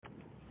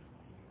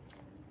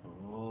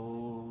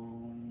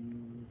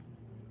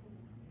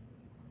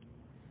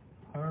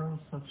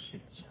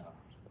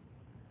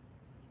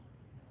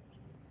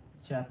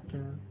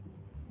Chapter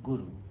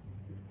Guru.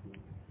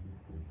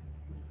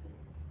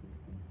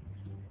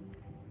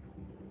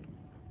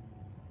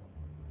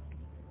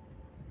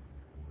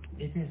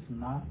 It is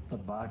not the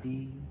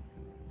body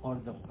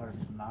or the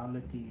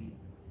personality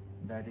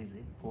that is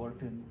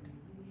important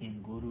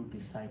in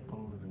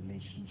guru-disciple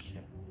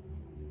relationship.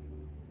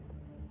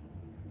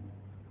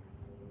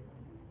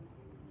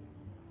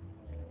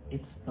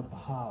 It's the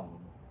bhav,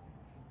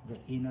 the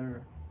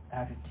inner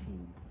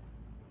attitude,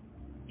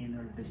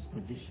 inner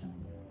disposition.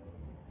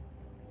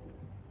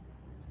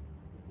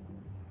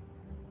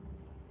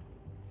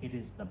 It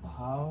is the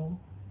bhav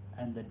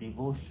and the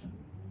devotion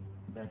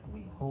that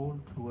we hold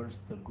towards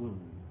the Guru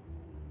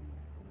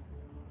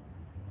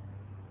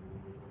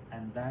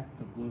and that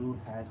the Guru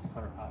has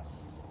for us.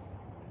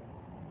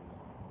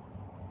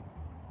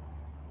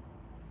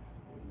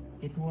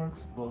 It works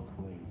both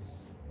ways.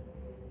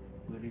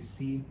 We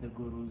receive the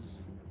Guru's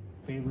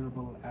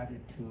favorable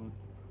attitude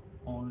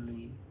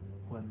only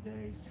when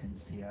there is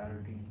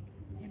sincerity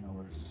in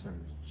our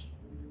search.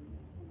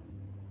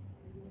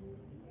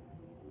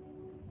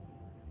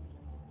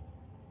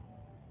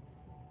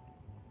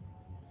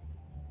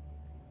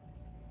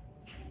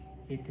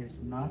 It is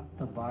not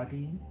the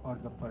body or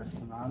the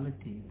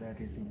personality that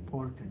is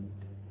important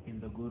in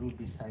the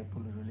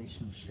guru-disciple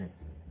relationship.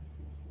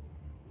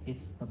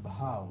 It's the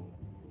bhav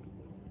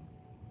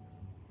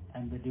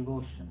and the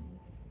devotion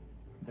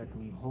that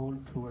we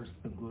hold towards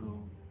the Guru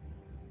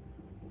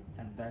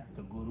and that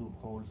the Guru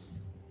holds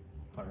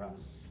for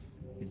us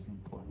is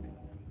important.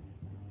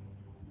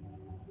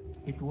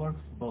 It works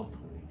both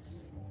ways.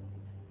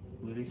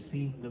 We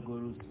receive the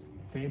Guru's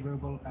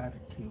favorable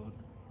attitude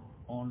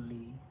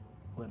only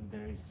when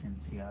there is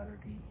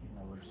sincerity in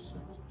our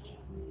search.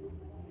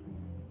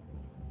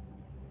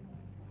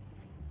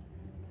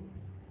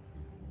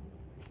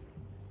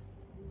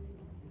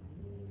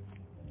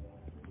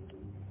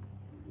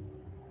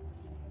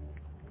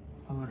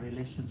 Our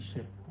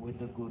relationship with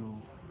the Guru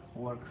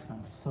works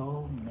on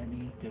so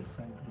many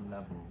different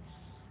levels.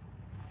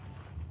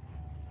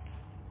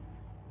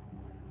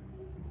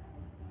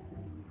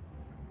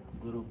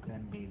 Guru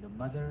can be the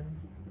mother,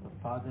 the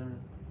father,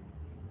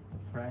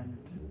 the friend,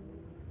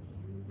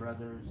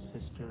 brother,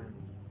 sister,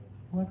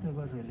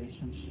 whatever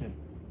relationship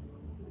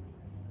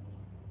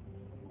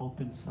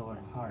opens our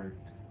heart,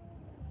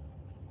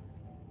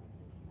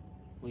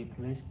 we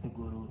place the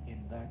Guru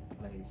in that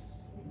place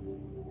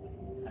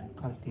and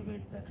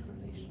cultivate that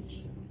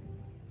relationship.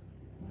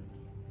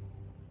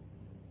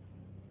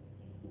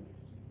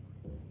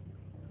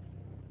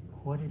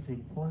 What is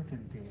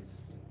important is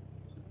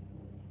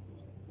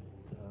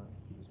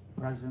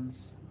the presence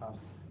of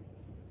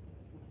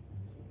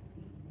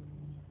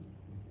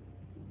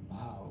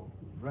bhav,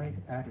 right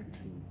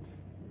attitude,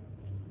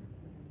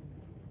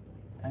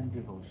 and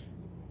devotion.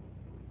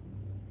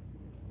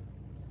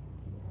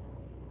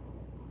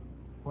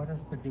 What does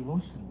the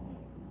devotion mean?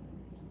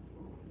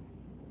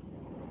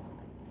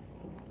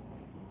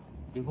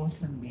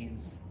 Devotion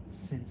means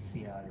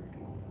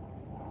sincerity.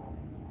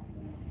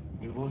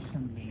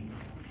 Devotion means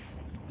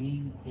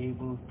being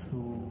able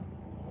to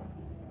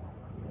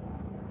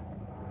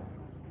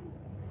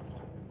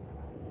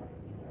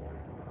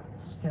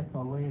step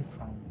away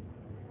from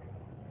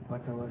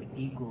what our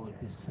ego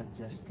is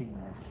suggesting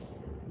us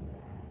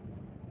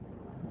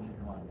we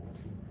want,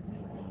 we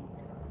need.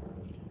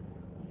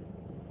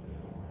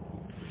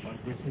 Or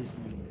this is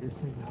me, this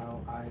is how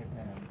I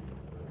am,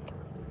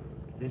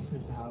 this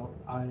is how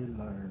I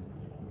learn,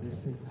 this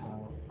is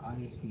how I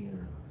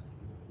hear.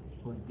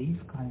 When these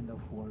kind of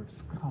words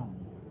come,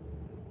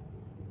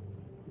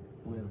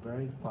 we are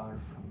very far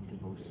from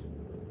devotion.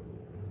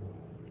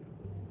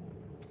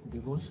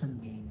 Devotion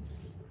means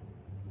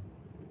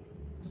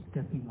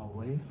stepping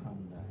away from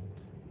that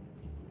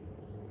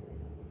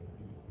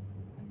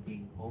and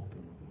being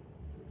open.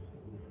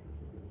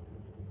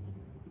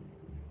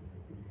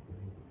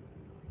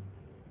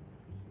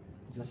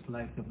 Just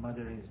like a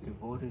mother is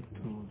devoted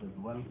to the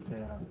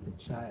welfare of the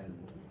child,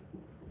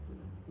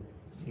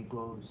 she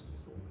goes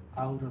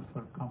out of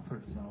her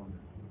comfort zone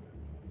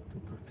to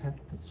protect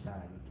the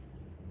child,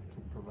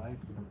 to provide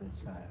for the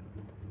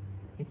child.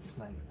 It's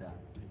like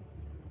that.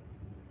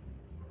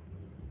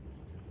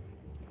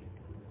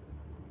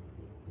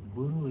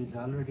 Guru is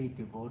already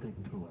devoted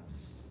to us.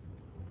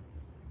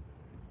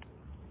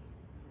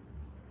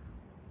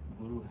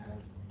 Guru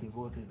has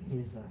devoted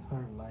his or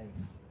her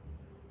life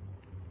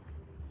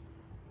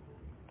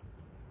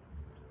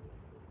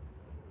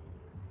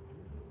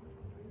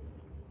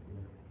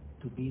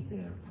to be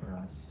there for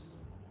us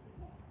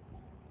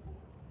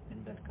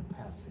in that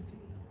capacity.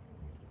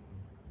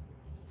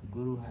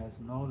 Guru has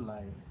no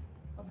life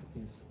of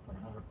his or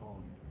her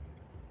own.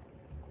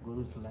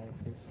 Guru's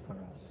life is for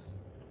us.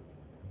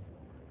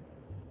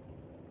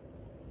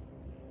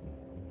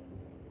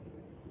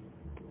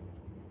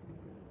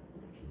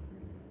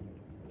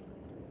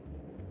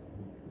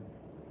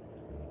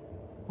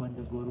 When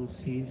the Guru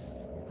sees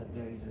that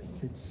there is a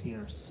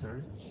sincere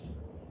search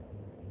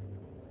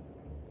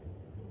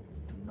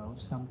to know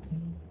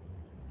something,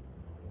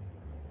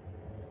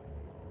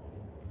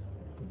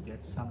 to get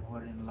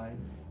somewhere in life,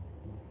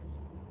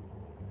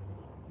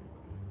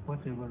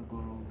 whatever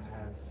Guru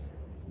has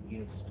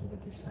gives to the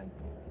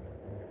disciple.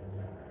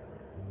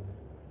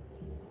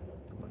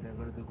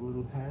 Whatever the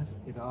Guru has,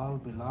 it all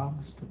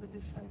belongs to the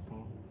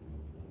disciple,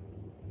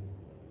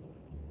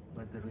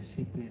 but the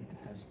recipient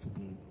has to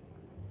be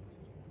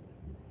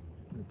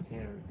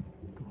prepared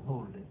to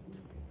hold it.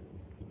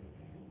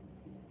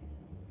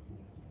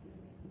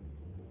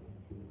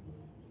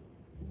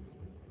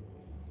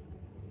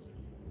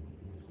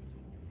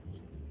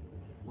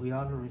 We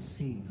all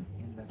receive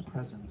in the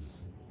presence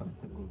of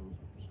the Guru.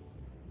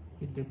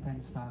 It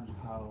depends on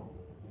how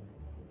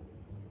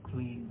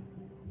clean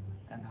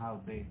and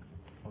how big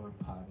our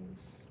pot is.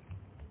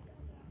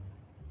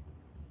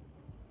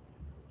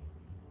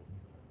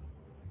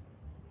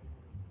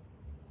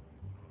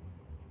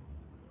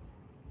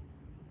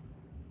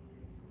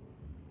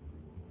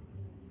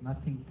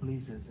 Nothing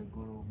pleases a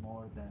Guru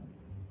more than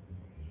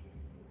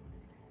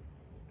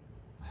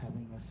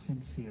having a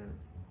sincere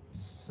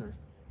search,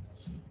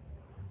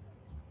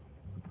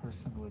 a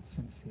person with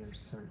sincere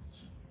search.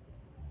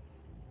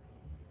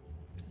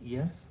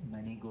 Yes,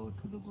 many go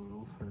to the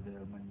Guru for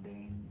their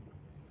mundane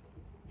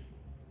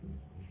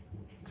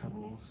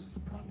troubles,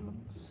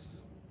 problems.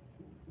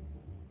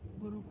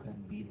 Guru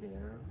can be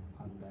there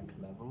on that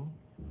level,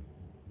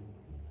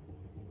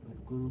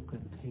 but Guru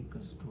can take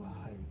us to a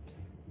height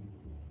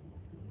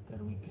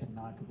that we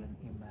cannot even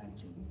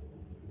imagine,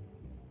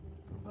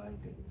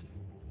 provided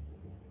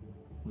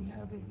we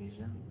have a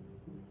vision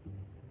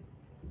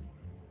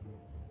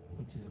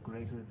which is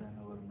greater than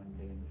our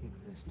mundane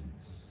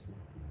existence.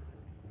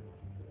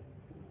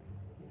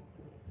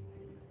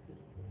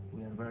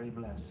 We are very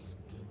blessed.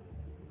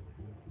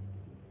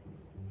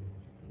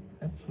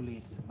 Actually,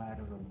 it's a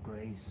matter of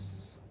grace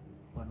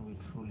when we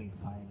truly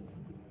find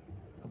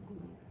a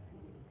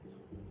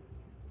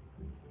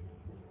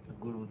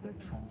Guru that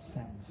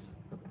transcends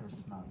the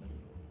personality.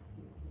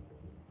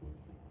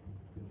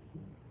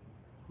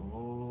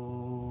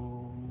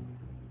 Om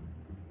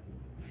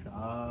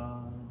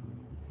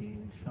Shanti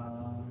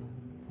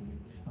Shanti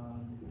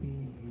Shanti.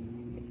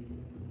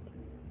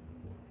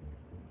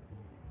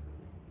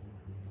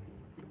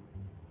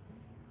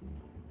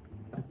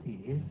 Bhakti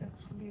is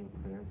actually a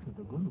prayer to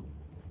the Guru.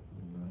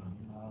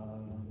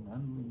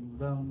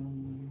 Brahmanandam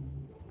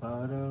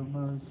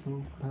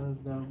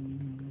Paramasukhadam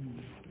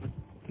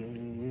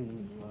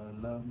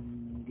Kevalam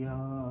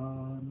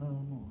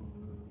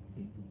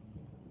Jnanamurti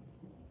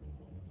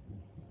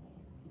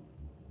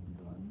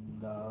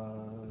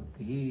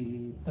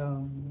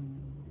Dvandatitam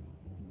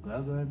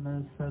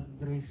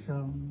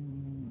Gaganasadrisham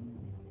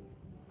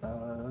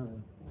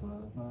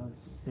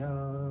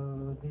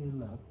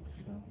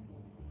Tattvamasyadilaksham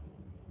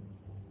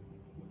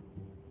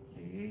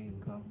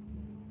Ekam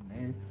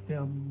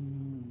Nityam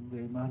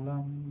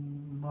Vimalam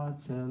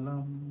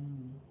Achalam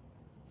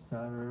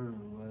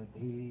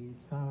Sarvadhi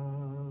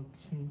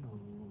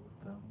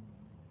Sakshibhutam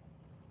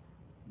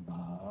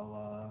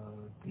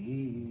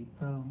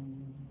Bhavatitam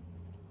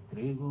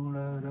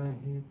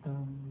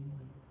Triguna-rahitam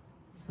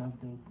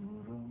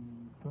Sadgurum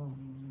Tam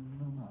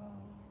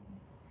Namami.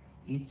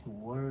 Each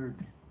word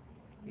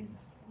is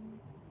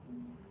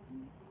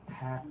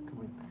packed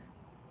with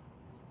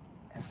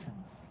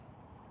essence.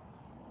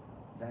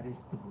 That is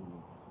the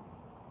Guru.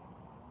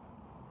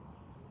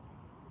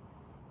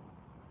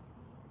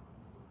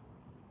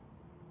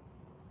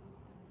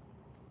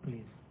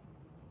 Please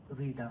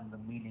read on the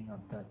meaning of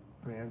that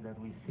prayer that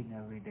we sing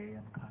every day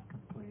and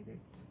contemplate it.